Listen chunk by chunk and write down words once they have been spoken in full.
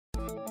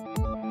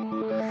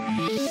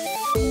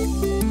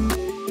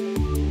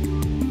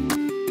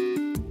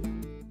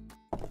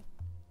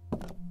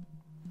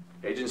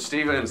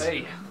Stevens.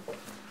 Hey.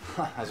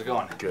 How's it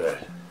going? Good.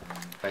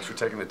 Thanks for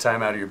taking the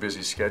time out of your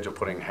busy schedule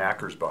putting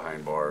hackers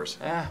behind bars.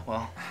 Yeah,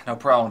 well, no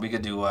problem. It'd be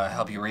good to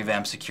help you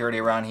revamp security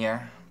around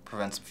here,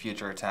 prevent some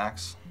future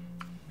attacks.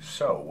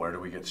 So, where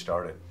do we get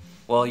started?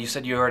 Well, you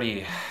said you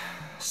already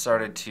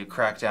started to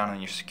crack down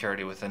on your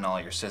security within all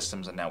your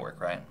systems and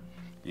network, right?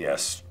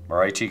 Yes.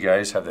 Our IT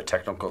guys have the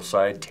technical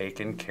side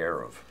taken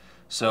care of.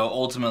 So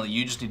ultimately,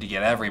 you just need to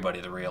get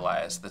everybody to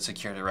realize that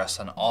security rests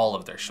on all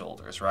of their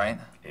shoulders, right?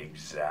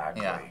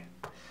 Exactly. Yeah.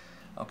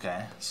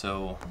 Okay,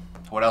 so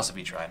what else have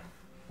you tried?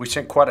 We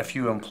sent quite a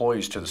few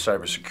employees to the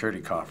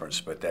cybersecurity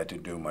conference, but that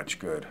didn't do much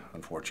good,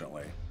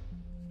 unfortunately.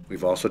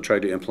 We've also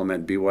tried to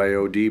implement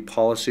BYOD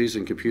policies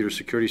and computer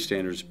security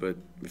standards, but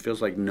it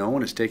feels like no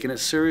one is taking it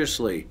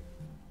seriously.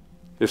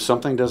 If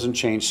something doesn't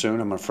change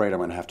soon, I'm afraid I'm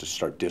going to have to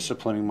start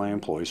disciplining my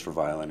employees for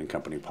violating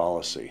company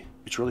policy.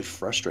 It's really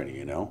frustrating,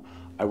 you know?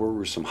 I work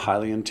with some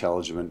highly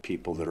intelligent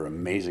people that are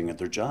amazing at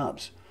their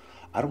jobs.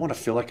 I don't want to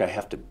feel like I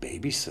have to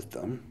babysit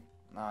them.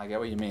 No, I get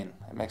what you mean.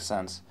 It makes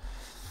sense.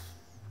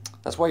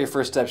 That's why your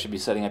first step should be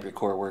setting up your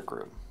core work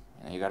group.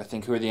 You got to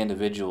think who are the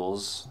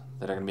individuals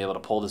that are going to be able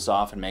to pull this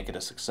off and make it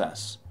a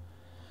success.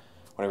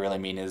 What I really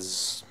mean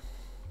is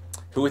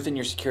who within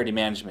your security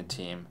management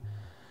team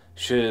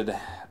should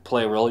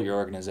play a role in your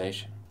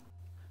organization.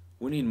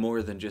 We need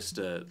more than just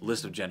a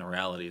list of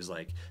generalities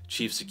like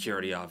Chief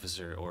Security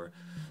Officer or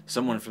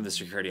someone from the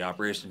Security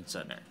Operations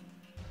Center.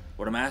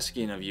 What I'm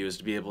asking of you is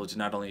to be able to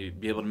not only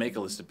be able to make a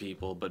list of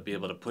people, but be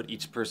able to put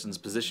each person's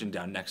position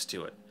down next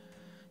to it.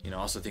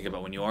 Also think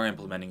about when you are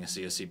implementing a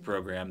CSC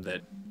program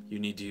that you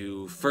need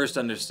to first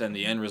understand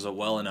the end result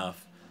well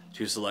enough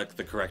to select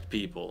the correct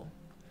people.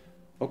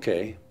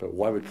 Okay, but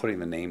why would putting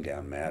the name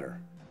down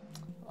matter?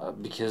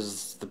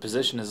 Because the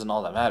position isn't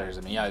all that matters.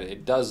 I mean, yeah,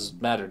 it does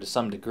matter to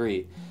some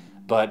degree,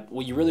 but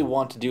what you really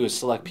want to do is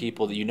select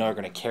people that you know are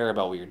going to care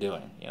about what you're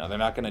doing. They're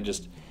not going to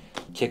just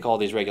kick all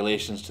these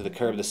regulations to the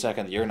curb the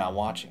second that you're not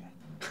watching.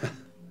 I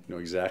know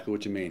exactly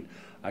what you mean.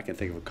 I can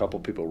think of a couple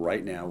people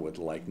right now would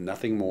like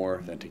nothing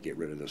more than to get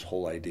rid of this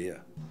whole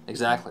idea.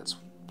 Exactly. It's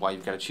why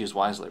you've got to choose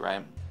wisely,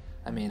 right?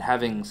 I mean,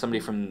 having somebody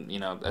from,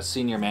 a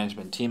senior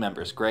management team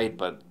member is great,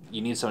 but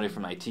you need somebody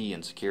from IT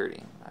and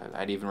security.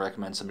 I'd even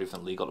recommend somebody from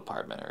the legal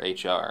department or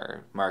HR,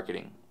 or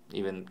marketing,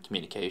 even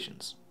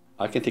communications.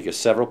 I can think of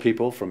several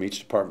people from each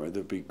department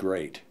that would be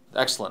great.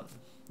 Excellent.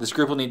 This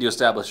group will need to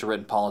establish a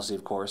written policy,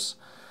 of course,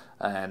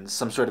 and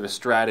some sort of a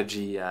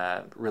strategy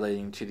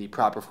relating to the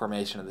proper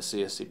formation of the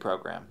CSC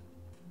program.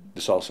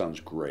 This all sounds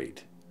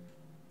great.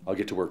 I'll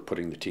get to work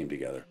putting the team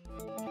together.